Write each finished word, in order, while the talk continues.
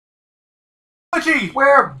glitchy!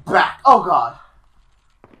 We're back! Oh god.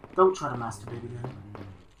 Don't try to masturbate again.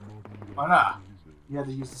 Why not? You had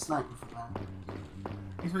to use the sniper for that.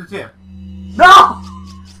 He's for the tip. No!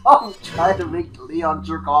 Oh, try to make Leon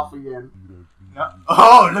jerk off again. No.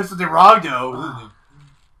 Oh, it looks like the wrong though.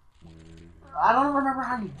 I don't remember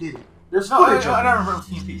how you did it. There's No, footage I of don't remember it was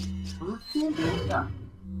TNT. Was it TMP? Yeah.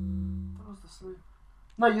 That was the sniper.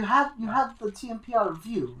 No, you had the TMP out of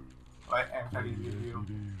view. What? I'm trying to give you.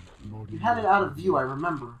 You had it out of view, I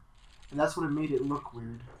remember. And that's what it made it look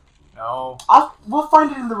weird. No. We'll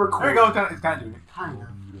find it in the recording. There you go, it's kind of doing it. Kind of.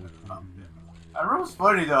 I remember it was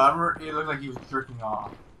funny though. I remember it looked like he was jerking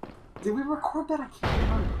off. Did we record that? I can't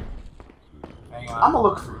remember. Hang on. I'm gonna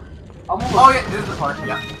look through it. Oh yeah, this is the part.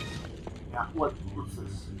 Yeah. Yeah. What's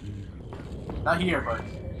this? Not here, but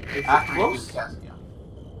Is after it you close? do the test. Yeah.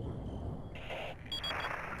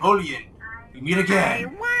 Napoleon, we meet again. I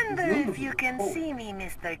wonder if you can see me,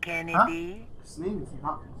 Mr. Kennedy. His name is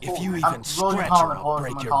not. If you I'm even stretch her, I'll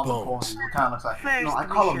break your bones. What kind of looks like? First, No, I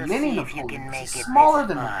call we him shall Mini see if you Napoleon. can make He's it smaller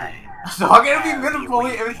this than far. Napoleon. So how can it be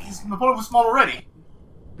Napoleon if Napoleon was small already?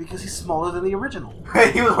 Because he's smaller than the original.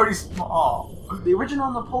 He was already small. The original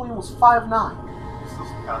Napoleon was 5'9".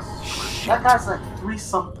 That guy's like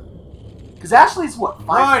 3-something. Because Ashley's what,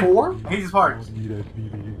 5'4"? I hate his parts.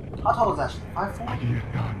 How tall is Ashley? 5'4"?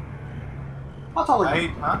 How tall are you?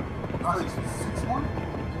 Huh? Like 6'1"?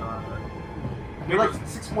 You're like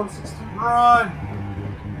 6'1", 6'2". Run!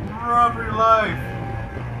 Run for your life!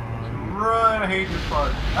 Run! I hate this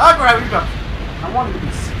part. Ah, grab it, go! I wanted to be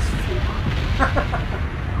 6'4".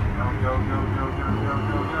 Go.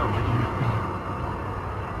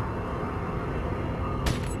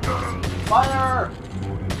 Fire!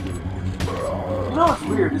 You know what's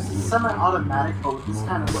weird? This is semi-automatic, but with this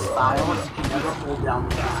kind of style, you can never hold down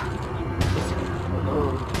the gun.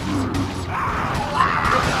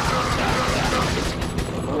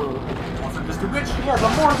 Also, just a bitch. He has a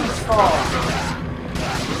Morgan star!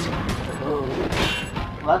 Well,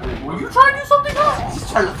 that didn't Will work. you try to do something else? He's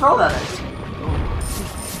trying to throw that at you.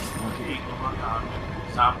 Okay, oh my god.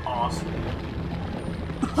 Stop awesome.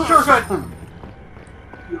 Sure, good.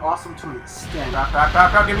 You're awesome to an extent.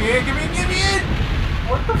 Crap, give me in!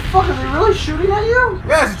 What the fuck? Are they really shooting at you?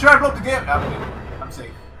 Yes, you try to blow up the game. I'm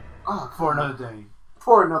safe. Oh, For another day.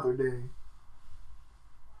 For another day.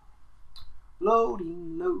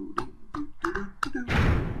 Loading.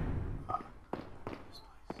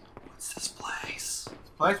 What's this place? This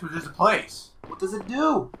place was just a place. What does it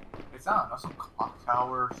do? It's not some clock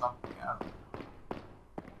tower or something. I don't know.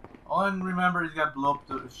 All I remember is you got to blow up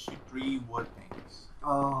the 3 wood things.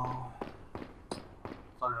 Oh. That's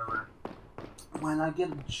all I remember. When I get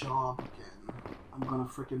a job again, I'm gonna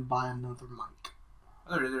freaking buy another mic.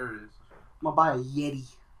 Oh, there it is. I'm gonna buy a Yeti.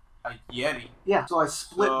 A Yeti. Yeah, so I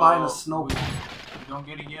split buying a snowball. You don't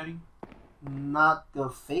get a Yeti? Not the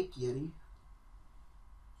fake Yeti.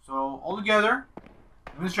 So, all together,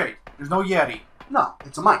 let me straight. There's no Yeti. No,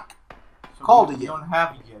 it's a mic. So Called a we Yeti. don't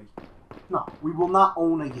have a Yeti. No, we will not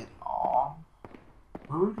own a Yeti. Aww.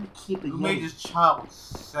 Where would we keep a Who Yeti? made this child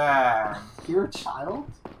sad? You're a child?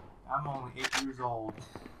 I'm only 8 years old.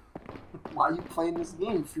 Why are you playing this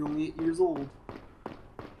game if you're only 8 years old?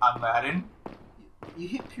 I'm Latin. You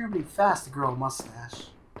hit puberty fast to grow a mustache.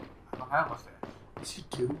 I don't have a mustache. Yes, you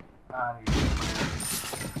do. I'm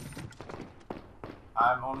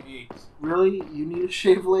only 8. Really? You need a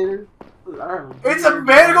shave later? It's a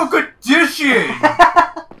medical condition!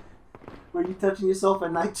 Were you touching yourself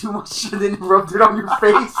at night too much and then rubbed it on your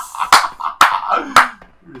face?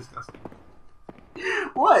 You're disgusting.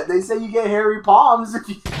 What? They say you get hairy palms if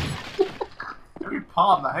you... Hairy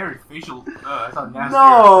palm, not hairy facial. That's not nasty.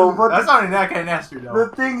 No, but that's not that kind of nasty though. The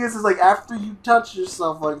thing is like after you touch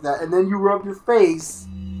yourself like that and then you rub your face,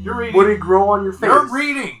 You're reading. would it grow on your face? You're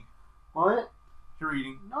reading. What? You're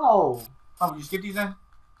reading. No. Oh, would you skip these then?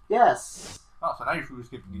 Yes. Oh, so now you're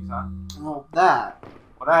skipping these, huh? Well, that.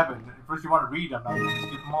 What happened? First you want to read them, now you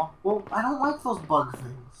skip them all? Well, I don't like those bug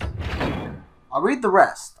things. I'll read the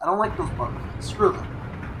rest. I don't like those bug things. Screw them.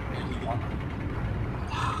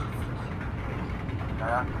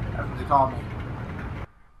 Yeah, that's what they call me.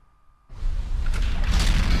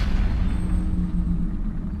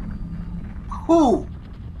 Who?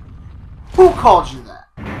 Who called you that?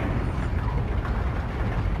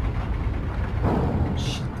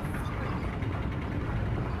 Shut the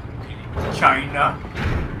fuck up. China.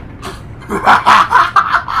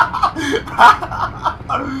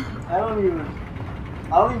 I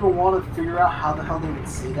don't even want to figure out how the hell they would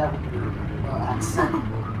say that with their accent.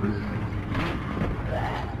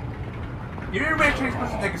 You ever met a Chinese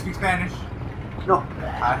person that can speak Spanish? No.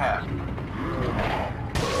 I have.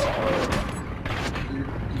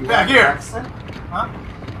 back here! Accent? Huh?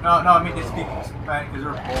 No, I mean they speak Spanish because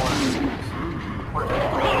they're born.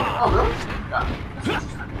 Oh, really? Yeah.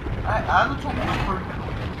 I was trying to look for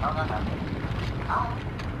how that happened. How?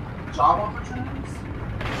 Job opportunities?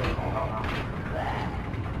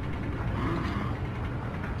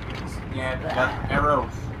 Yeah, got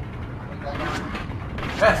arrows.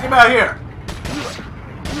 Yeah, see him out here!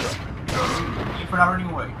 Keep for not running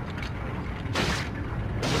away.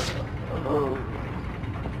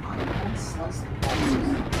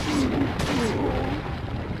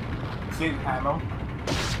 See the ammo?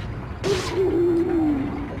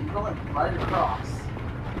 You go like right across.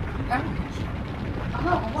 I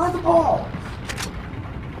know, but why the balls?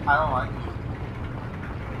 I don't like you.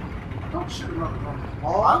 Don't shoot another one.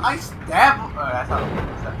 Balls? I stab. That's not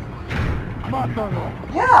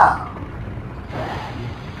Yeah!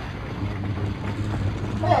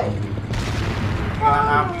 Hey!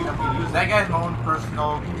 I'm gonna use that guy's own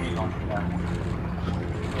personal game on that.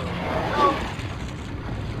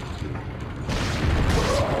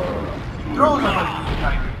 Throws are what you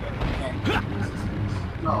trying to get.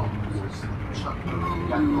 No, just chuck the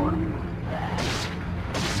gun door.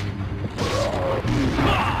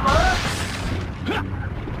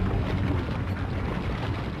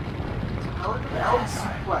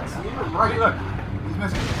 Suplex. You even Right, look. He's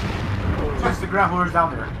missing. Just the grapplers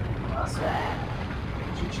down there. That's it.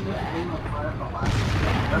 Did you make the name like right at the last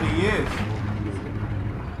No, he is.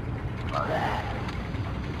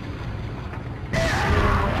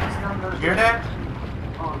 You hear that?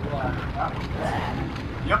 Oh, yeah. That one.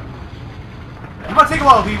 Yep. It's gonna take a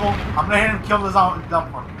while, people. I'm gonna hit him and kill this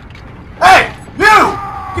dump for me. Hey! You!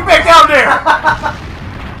 Get back down there!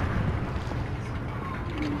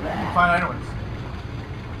 Fine, anyways.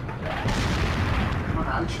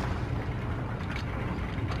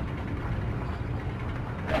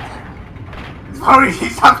 It's funny,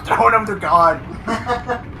 he's not throwing him to God.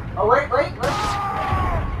 Oh, wait. What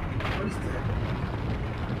is this?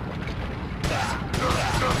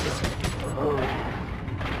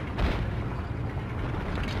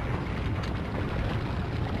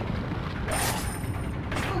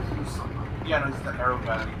 Yeah, no, it's the arrow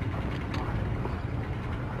guy.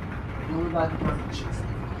 The only guy who doesn't chase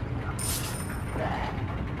me.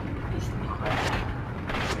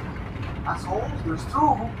 Assholes, there's two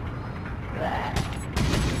of them.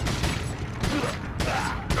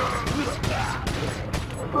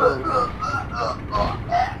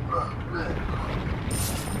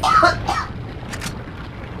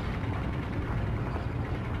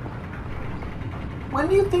 When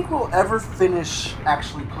do you think we'll ever finish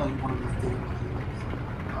actually playing one of these games?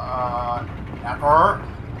 Never.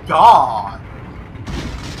 God.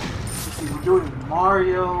 Let's see, we're doing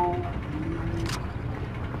Mario,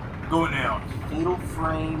 Going down. Fatal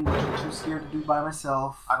Frame, which I'm too scared to do by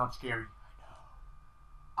myself. I don't scare you.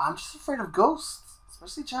 I'm just afraid of ghosts,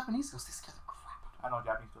 especially Japanese ghosts. They scare the crap I know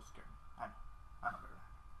Japanese don't scare me. I know better.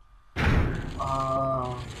 out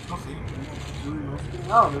of me. Don't see.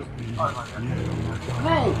 Oh, there's Oh, it's not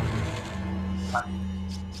name. there.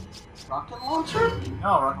 Rocket launcher?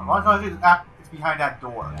 No, Rockman. Rockman is it's behind that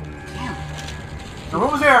door. The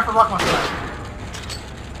room was there for Rockman.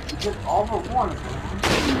 You get all but one of them.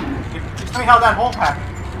 Explain how that hole happened.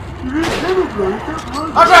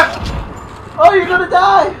 Oh, crap! oh, you're gonna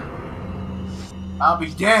die! I'll be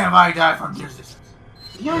damned if I die from this distance.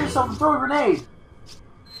 Heal yourself and throw a grenade.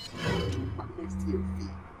 Next to your feet.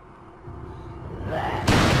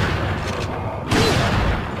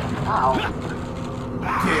 Ow.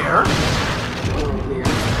 Dare? Oh, dear.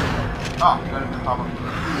 Oh, that's the problem.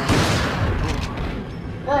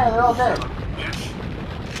 Yeah, they're all dead. Bitch.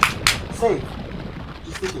 Save.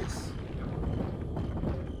 Just in case.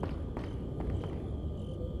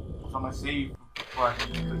 So I'm gonna save before I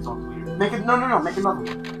can make this all clear. Make it. No. Make another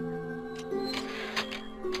one.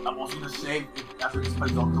 I'm also gonna save after this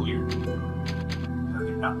place is all clear. I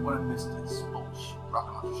do not want to miss this bullshit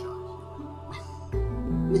rocket launcher shot.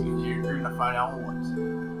 You're gonna find out what.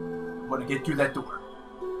 Want to get through that door.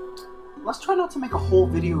 Let's try not to make a whole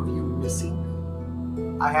video of you missing.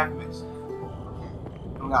 I have missed.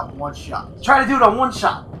 I got one shot. Try to do it on one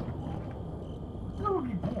shot. There would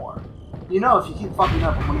be more. You know, if you keep fucking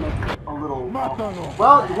up, I'm gonna make it a little.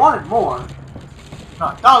 Well, you wanted more. No,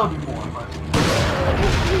 I thought it would be more, but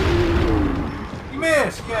you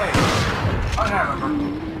missed. Yay! I don't remember.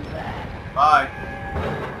 Bye.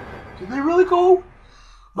 Did they really go?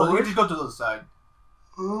 Well, we can just go to the other side.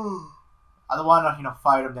 I don't want to,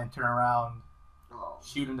 fight him, then turn around,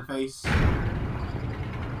 shoot in the face.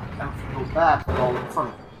 And if you go back, they're all in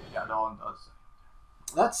front of you. Yeah, no one does.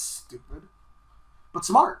 That's stupid. But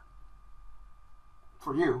smart.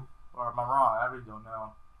 For you. Or am I wrong? I really don't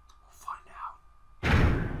know. We'll find out.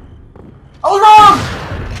 I was wrong!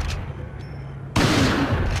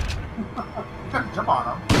 You gotta jump on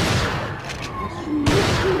him.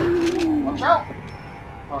 Watch out!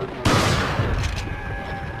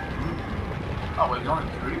 Oh, wait, you're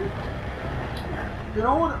only 3? You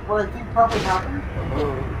know what I think probably happened?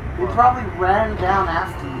 They probably ran down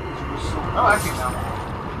after you because you were so close. Oh, I see now.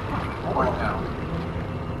 Forward now.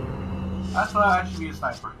 That's why I should be a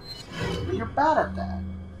sniper. But you're bad at that.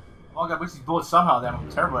 Well, I gotta waste these bullets somehow, then I'm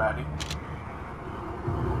terrible at it.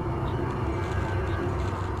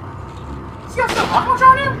 Does he have some rocket launcher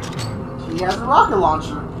on him? He has a rocket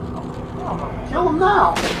launcher. Kill him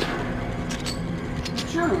now.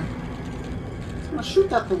 Shoot him. He's gonna shoot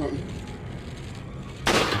that thing at you.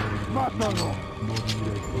 No.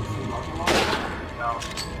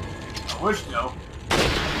 I wish so.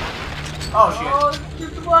 Oh shit. Oh, get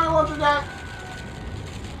the rocket launcher back.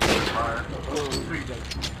 Fire. 3 days.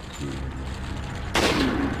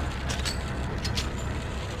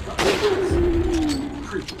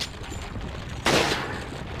 Creepy.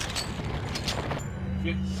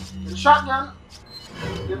 Shit. Get the shotgun.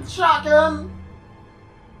 Get the shotgun.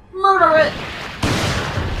 Murder it.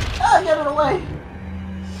 Ah, get it away.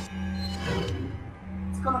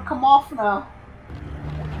 It's gonna come off now.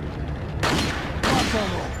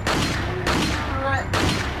 Alright.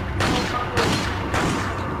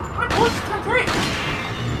 My bullets are great.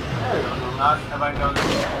 There you go. Not everybody knows it.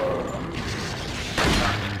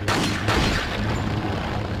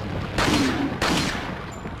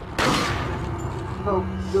 No,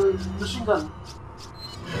 the machine gun.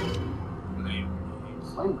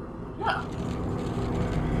 Flame gun. Yeah.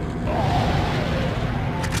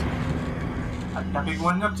 I picked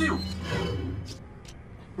one up too.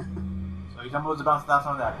 So he's almost to bounce down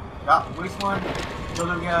some of that. Got waste one, kill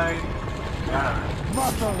the guy. Yeah.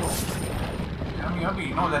 Okay,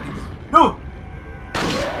 you know that thing's. No! I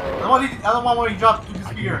don't want when he drops to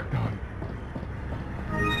disappear.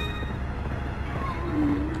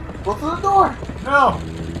 Go through the door! No!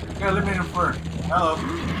 Gotta eliminate him first. Hello.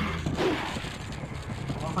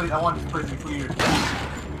 I want this place to be cleared.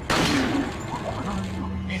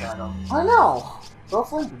 I know! Throw a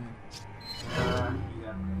flame grenade.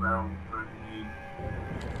 Yeah, barrel grenade.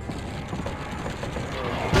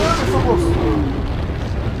 Yeah, it's almost.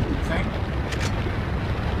 Same?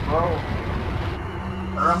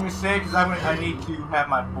 Oh. Or I'm gonna say, because I need to have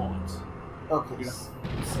my bullets. Okay. Yeah.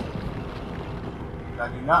 I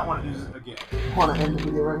do not want to do this again. Want to end the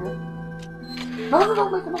video right here? No,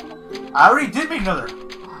 make another one. I already did make another.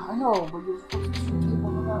 I know, but you're supposed to keep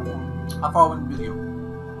on that one. How far was the video?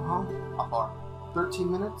 Huh? How far?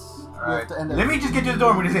 13 minutes? Alright. We have to end it. Let me just get to the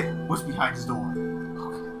door. I'm gonna say, what's behind this door?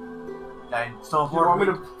 Okay. That so You want me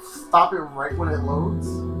to stop it right when it loads?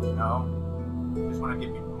 No. Just want to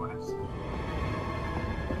get me.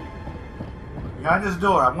 Behind this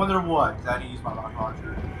door, I wonder what. Because I need to use my rocket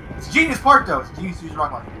launcher. It's a genius part though. It's a genius to use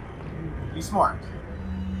rocket launcher. Be smart.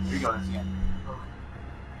 Here you go. That's the end.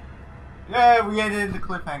 Yeah, we ended the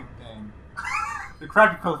cliffhanger thing. The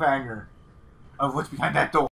crappy cliffhanger of what's behind that door.